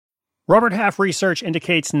Robert Half research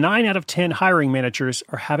indicates 9 out of 10 hiring managers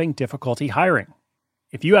are having difficulty hiring.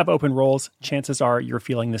 If you have open roles, chances are you're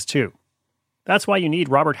feeling this too. That's why you need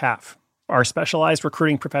Robert Half. Our specialized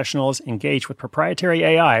recruiting professionals engage with proprietary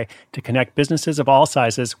AI to connect businesses of all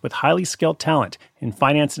sizes with highly skilled talent in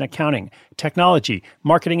finance and accounting, technology,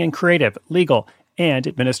 marketing and creative, legal, and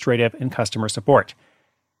administrative and customer support.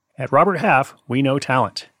 At Robert Half, we know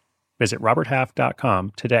talent. Visit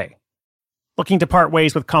roberthalf.com today. Looking to part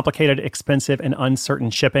ways with complicated, expensive, and uncertain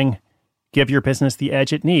shipping? Give your business the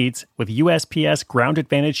edge it needs with USPS Ground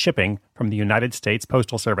Advantage shipping from the United States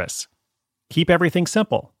Postal Service. Keep everything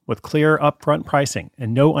simple with clear upfront pricing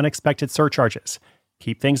and no unexpected surcharges.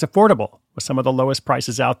 Keep things affordable with some of the lowest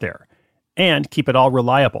prices out there. And keep it all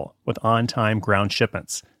reliable with on-time ground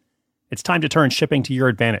shipments. It's time to turn shipping to your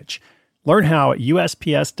advantage. Learn how at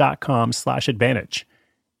USPS.com/advantage.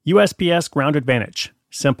 USPS Ground Advantage.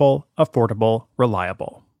 Simple, affordable,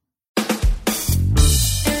 reliable.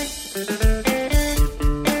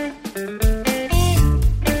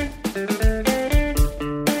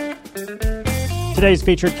 Today's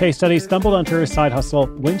featured case study stumbled onto her side hustle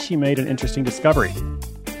when she made an interesting discovery.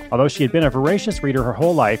 Although she had been a voracious reader her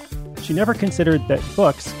whole life, she never considered that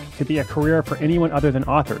books could be a career for anyone other than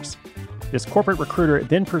authors. This corporate recruiter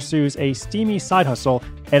then pursues a steamy side hustle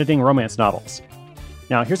editing romance novels.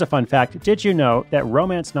 Now, here's a fun fact. Did you know that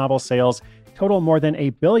romance novel sales total more than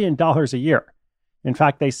 $1 billion a year? In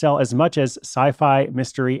fact, they sell as much as sci-fi,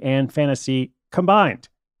 mystery, and fantasy combined.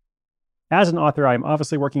 As an author, I'm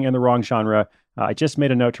obviously working in the wrong genre. I just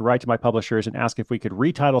made a note to write to my publishers and ask if we could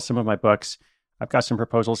retitle some of my books. I've got some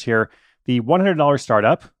proposals here. The $100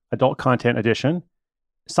 Startup, Adult Content Edition,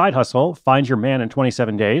 Side Hustle, Find Your Man in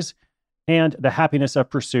 27 Days, and The Happiness of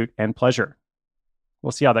Pursuit and Pleasure.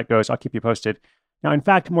 We'll see how that goes. I'll keep you posted. Now, in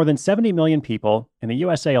fact, more than 70 million people in the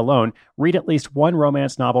USA alone read at least one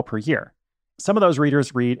romance novel per year. Some of those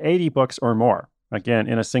readers read 80 books or more, again,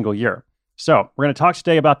 in a single year. So, we're going to talk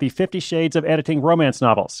today about the 50 shades of editing romance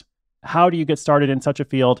novels. How do you get started in such a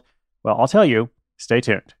field? Well, I'll tell you. Stay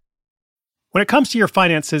tuned. When it comes to your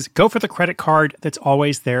finances, go for the credit card that's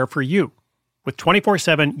always there for you. With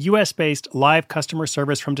 24/7 US-based live customer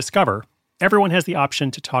service from Discover, everyone has the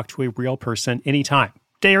option to talk to a real person anytime,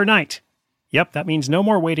 day or night. Yep, that means no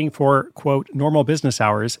more waiting for, quote, normal business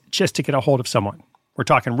hours just to get a hold of someone. We're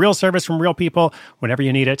talking real service from real people whenever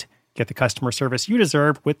you need it. Get the customer service you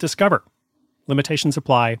deserve with Discover. Limitations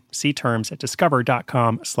apply. See terms at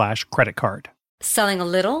discover.com/creditcard. Selling a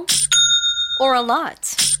little or a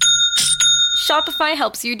lot? Shopify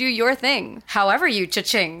helps you do your thing, however you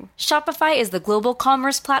cha-ching. Shopify is the global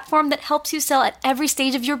commerce platform that helps you sell at every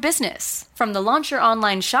stage of your business. From the launch your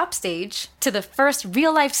online shop stage, to the first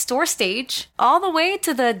real-life store stage, all the way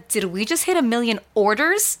to the did we just hit 1 million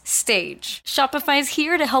orders stage. Shopify's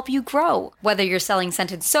here to help you grow. Whether you're selling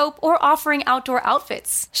scented soap or offering outdoor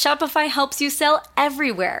outfits, Shopify helps you sell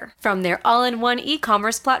everywhere. From their all-in-one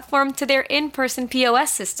e-commerce platform to their in-person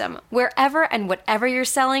POS system, wherever and whatever you're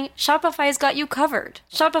selling, Shopify's got you covered.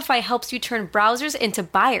 Shopify helps you turn browsers into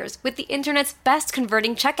buyers with the internet's best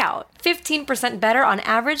converting checkout. 15% better on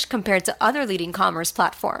average compared to other leading commerce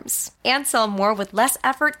platforms. And sell more with less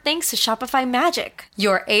effort thanks to Shopify Magic,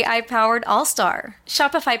 your AI-powered all-star.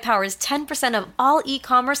 Shopify powers 10% of all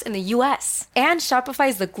e-commerce in the US. And Shopify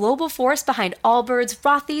is the global force behind Allbirds,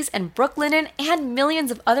 Rothy's, and Brooklinen, and millions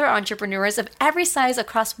of other entrepreneurs of every size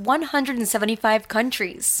across 175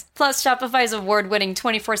 countries. Plus, Shopify's award-winning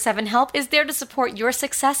 24/7 help is there to support your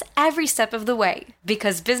success every step of the way.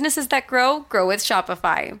 Because businesses that grow with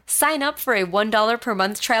Shopify. Sign up for a $1 per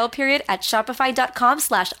month trial period at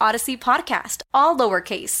shopify.com/Odyssey Podcast, all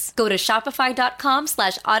lowercase. Go to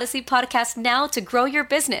shopify.com/Odyssey Podcast now to grow your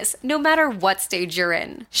business, no matter what stage you're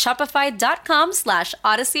in.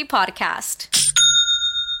 Shopify.com/Odyssey Podcast.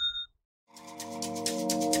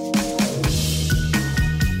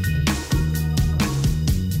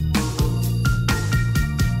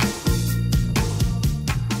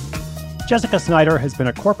 Jessica Snyder has been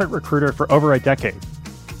a corporate recruiter for over a decade,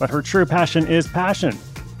 but her true passion is passion.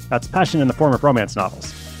 That's passion in the form of romance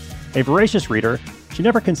novels. A voracious reader, she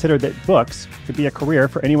never considered that books could be a career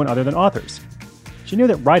for anyone other than authors. She knew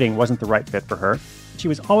that writing wasn't the right fit for her. She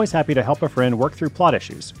was always happy to help a friend work through plot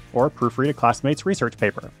issues or proofread a classmate's research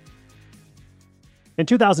paper. In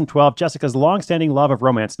 2012, Jessica's long-standing love of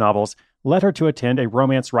romance novels led her to attend a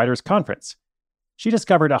romance writers conference. She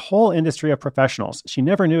discovered a whole industry of professionals she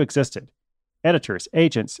never knew existed: editors,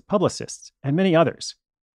 agents, publicists, and many others.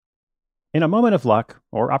 In a moment of luck,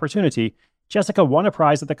 or opportunity, Jessica won a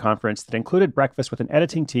prize at the conference that included breakfast with an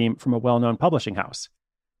editing team from a well-known publishing house.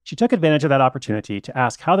 She took advantage of that opportunity to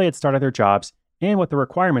ask how they had started their jobs and what the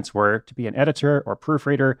requirements were to be an editor or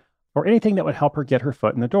proofreader or anything that would help her get her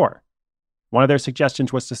foot in the door. One of their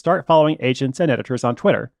suggestions was to start following agents and editors on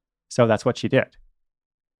Twitter, so that's what she did.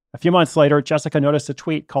 A few months later, Jessica noticed a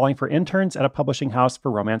tweet calling for interns at a publishing house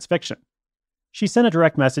for romance fiction. She sent a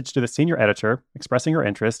direct message to the senior editor, expressing her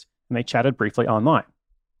interest, and they chatted briefly online.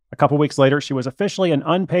 A couple weeks later, she was officially an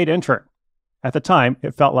unpaid intern. At the time,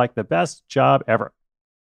 it felt like the best job ever.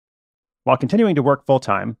 While continuing to work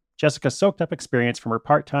full-time, Jessica soaked up experience from her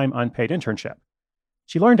part-time unpaid internship.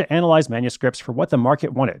 She learned to analyze manuscripts for what the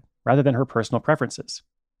market wanted, rather than her personal preferences,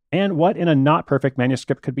 and what in a not-perfect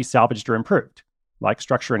manuscript could be salvaged or improved, like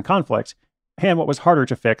structure and conflict, and what was harder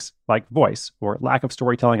to fix, like voice or lack of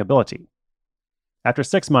storytelling ability. After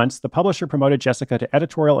 6 months, the publisher promoted Jessica to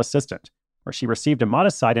editorial assistant, where she received a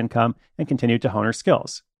modest side income and continued to hone her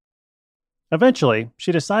skills. Eventually,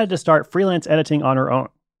 she decided to start freelance editing on her own.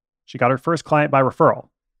 She got her first client by referral.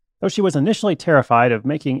 Though she was initially terrified of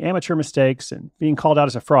making amateur mistakes and being called out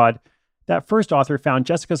as a fraud, that first author found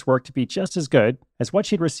Jessica's work to be just as good as what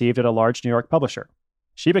she'd received at a large New York publisher.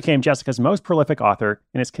 She became Jessica's most prolific author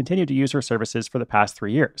and has continued to use her services for the past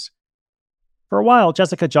 3 years. For a while,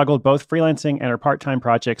 Jessica juggled both freelancing and her part-time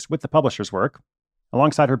projects with the publisher's work,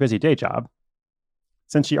 alongside her busy day job.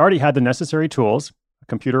 Since she already had the necessary tools, a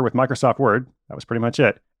computer with Microsoft Word, that was pretty much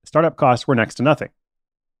it, startup costs were next to nothing.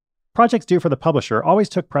 Projects due for the publisher always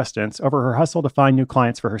took precedence over her hustle to find new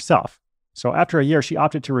clients for herself, so after a year she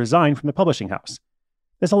opted to resign from the publishing house.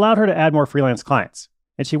 This allowed her to add more freelance clients,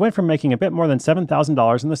 and she went from making a bit more than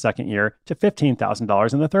 $7,000 in the second year to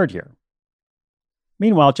 $15,000 in the third year.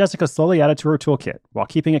 Meanwhile, Jessica slowly added to her toolkit while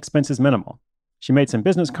keeping expenses minimal. She made some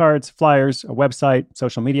business cards, flyers, a website,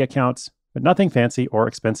 social media accounts, but nothing fancy or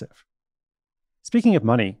expensive. Speaking of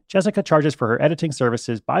money, Jessica charges for her editing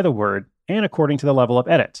services by the word and according to the level of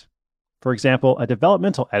edit. For example, a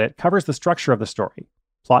developmental edit covers the structure of the story,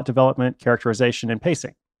 plot development, characterization, and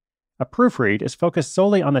pacing. A proofread is focused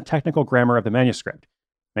solely on the technical grammar of the manuscript,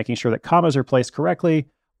 making sure that commas are placed correctly,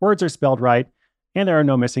 words are spelled right, and there are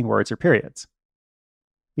no missing words or periods.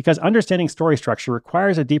 Because understanding story structure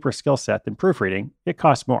requires a deeper skill set than proofreading, it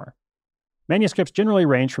costs more. Manuscripts generally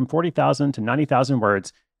range from 40,000 to 90,000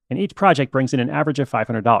 words, and each project brings in an average of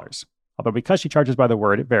 $500, although because she charges by the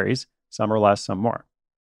word, it varies, some are less, some more.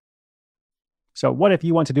 So what if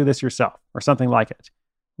you want to do this yourself, or something like it?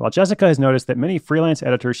 Well, Jessica has noticed that many freelance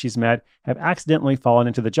editors she's met have accidentally fallen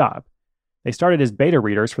into the job. They started as beta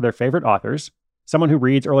readers for their favorite authors, someone who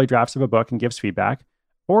reads early drafts of a book and gives feedback,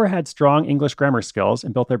 or had strong English grammar skills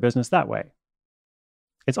and built their business that way.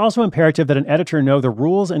 It's also imperative that an editor know the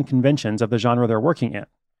rules and conventions of the genre they're working in.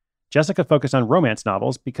 Jessica focused on romance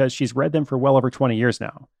novels because she's read them for well over 20 years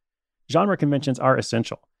now. Genre conventions are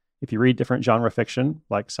essential. If you read different genre fiction,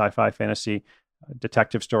 like sci-fi, fantasy,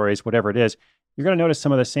 detective stories, whatever it is, you're going to notice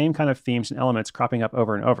some of the same kind of themes and elements cropping up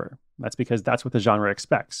over and over. That's because that's what the genre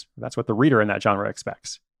expects. That's what the reader in that genre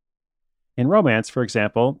expects. In romance, for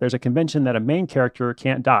example, there's a convention that a main character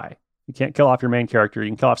can't die. You can't kill off your main character. You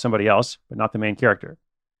can kill off somebody else, but not the main character.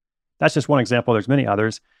 That's just one example. There's many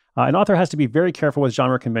others. An author has to be very careful with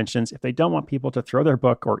genre conventions if they don't want people to throw their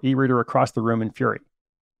book or e-reader across the room in fury.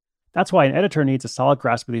 That's why an editor needs a solid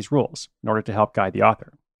grasp of these rules in order to help guide the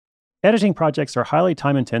author. Editing projects are highly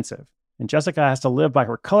time-intensive, and Jessica has to live by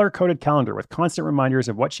her color-coded calendar with constant reminders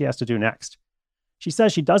of what she has to do next. She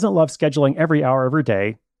says she doesn't love scheduling every hour of her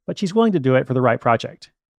day, but she's willing to do it for the right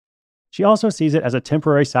project. She also sees it as a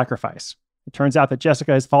temporary sacrifice. It turns out that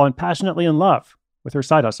Jessica has fallen passionately in love, with her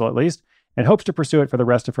side hustle at least, and hopes to pursue it for the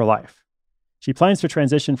rest of her life. She plans to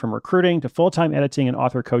transition from recruiting to full-time editing and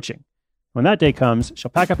author coaching. When that day comes,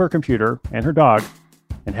 she'll pack up her computer and her dog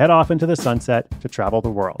and head off into the sunset to travel the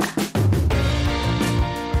world.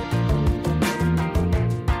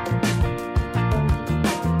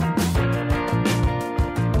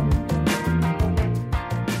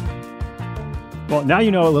 Well, now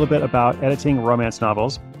you know a little bit about editing romance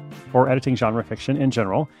novels or editing genre fiction in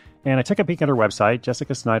general. And I took a peek at her website,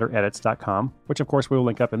 jessicasnyderedits.com, which of course we will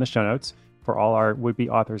link up in the show notes for all our would-be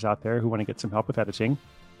authors out there who want to get some help with editing.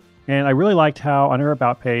 And I really liked how on her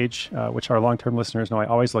About page, which our long-term listeners know I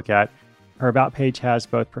always look at, her About page has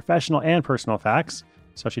both professional and personal facts.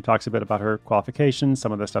 So she talks a bit about her qualifications,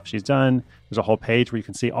 some of the stuff she's done. There's a whole page where you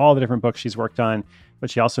can see all the different books she's worked on.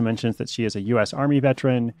 But she also mentions that she is a U.S. Army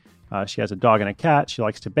veteran. She has a dog and a cat. She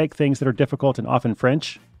likes to bake things that are difficult and often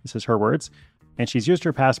French. This is her words. And she's used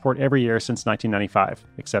her passport every year since 1995,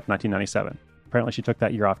 except 1997. Apparently she took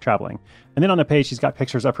that year off traveling. And then on the page, she's got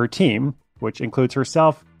pictures of her team, which includes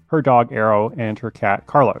herself, her dog Arrow, and her cat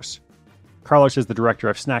Carlos. Carlos is the director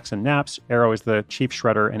of Snacks and Naps. Arrow is the chief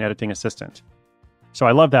shredder and editing assistant. So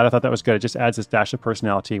I love that. I thought that was good. It just adds this dash of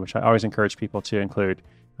personality, which I always encourage people to include,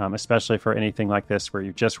 especially for anything like this where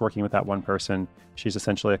you're just working with that one person. She's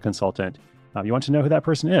essentially a consultant. You want to know who that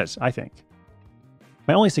person is, I think.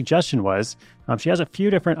 My only suggestion was she has a few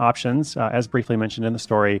different options, as briefly mentioned in the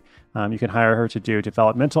story. You can hire her to do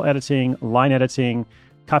developmental editing, line editing,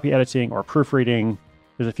 copy editing, or proofreading.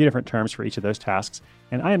 There's a few different terms for each of those tasks.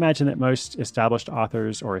 And I imagine that most established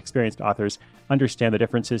authors or experienced authors understand the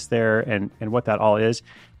differences there and what that all is.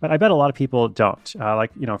 But I bet a lot of people don't.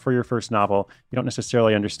 For your first novel, you don't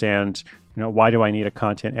necessarily understand, why do I need a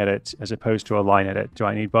content edit as opposed to a line edit? Do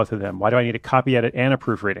I need both of them? Why do I need a copy edit and a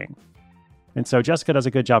proofreading? And so Jessica does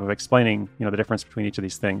a good job of explaining, the difference between each of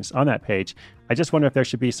these things on that page. I just wonder if there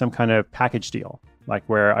should be some kind of package deal, like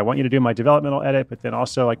where I want you to do my developmental edit, but then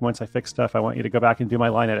also once I fix stuff, I want you to go back and do my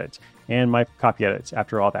line edit and my copy edits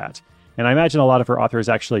after all that. And I imagine a lot of her authors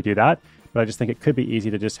actually do that, but I just think it could be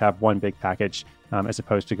easy to just have one big package as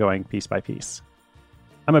opposed to going piece by piece.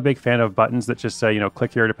 I'm a big fan of buttons that just say,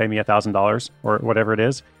 click here to pay me $1,000 or whatever it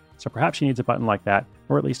is. So perhaps she needs a button like that,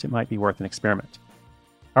 or at least it might be worth an experiment.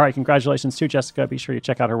 All right, congratulations to Jessica. Be sure you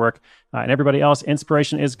check out her work. And everybody else,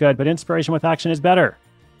 inspiration is good, but inspiration with action is better.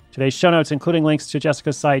 Today's show notes, including links to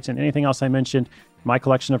Jessica's site and anything else I mentioned, my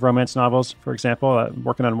collection of romance novels, for example,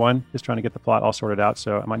 working on one, just trying to get the plot all sorted out,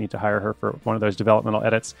 so I might need to hire her for one of those developmental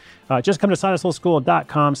edits. Just come to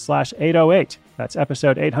sidehustleschool.com/808. That's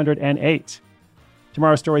episode 808.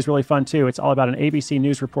 Tomorrow's story is really fun, too. It's all about an ABC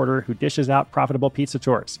News reporter who dishes out profitable pizza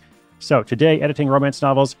tours. So today, editing romance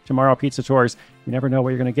novels, tomorrow, pizza tours. You never know what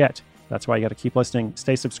you're going to get. That's why you got to keep listening.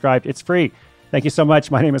 Stay subscribed. It's free. Thank you so much.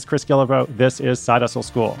 My name is Chris Guillebeau. This is Side Hustle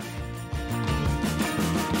School.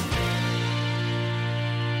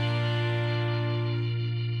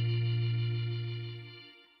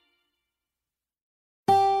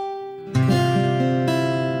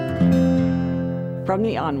 From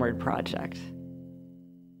the Onward Project.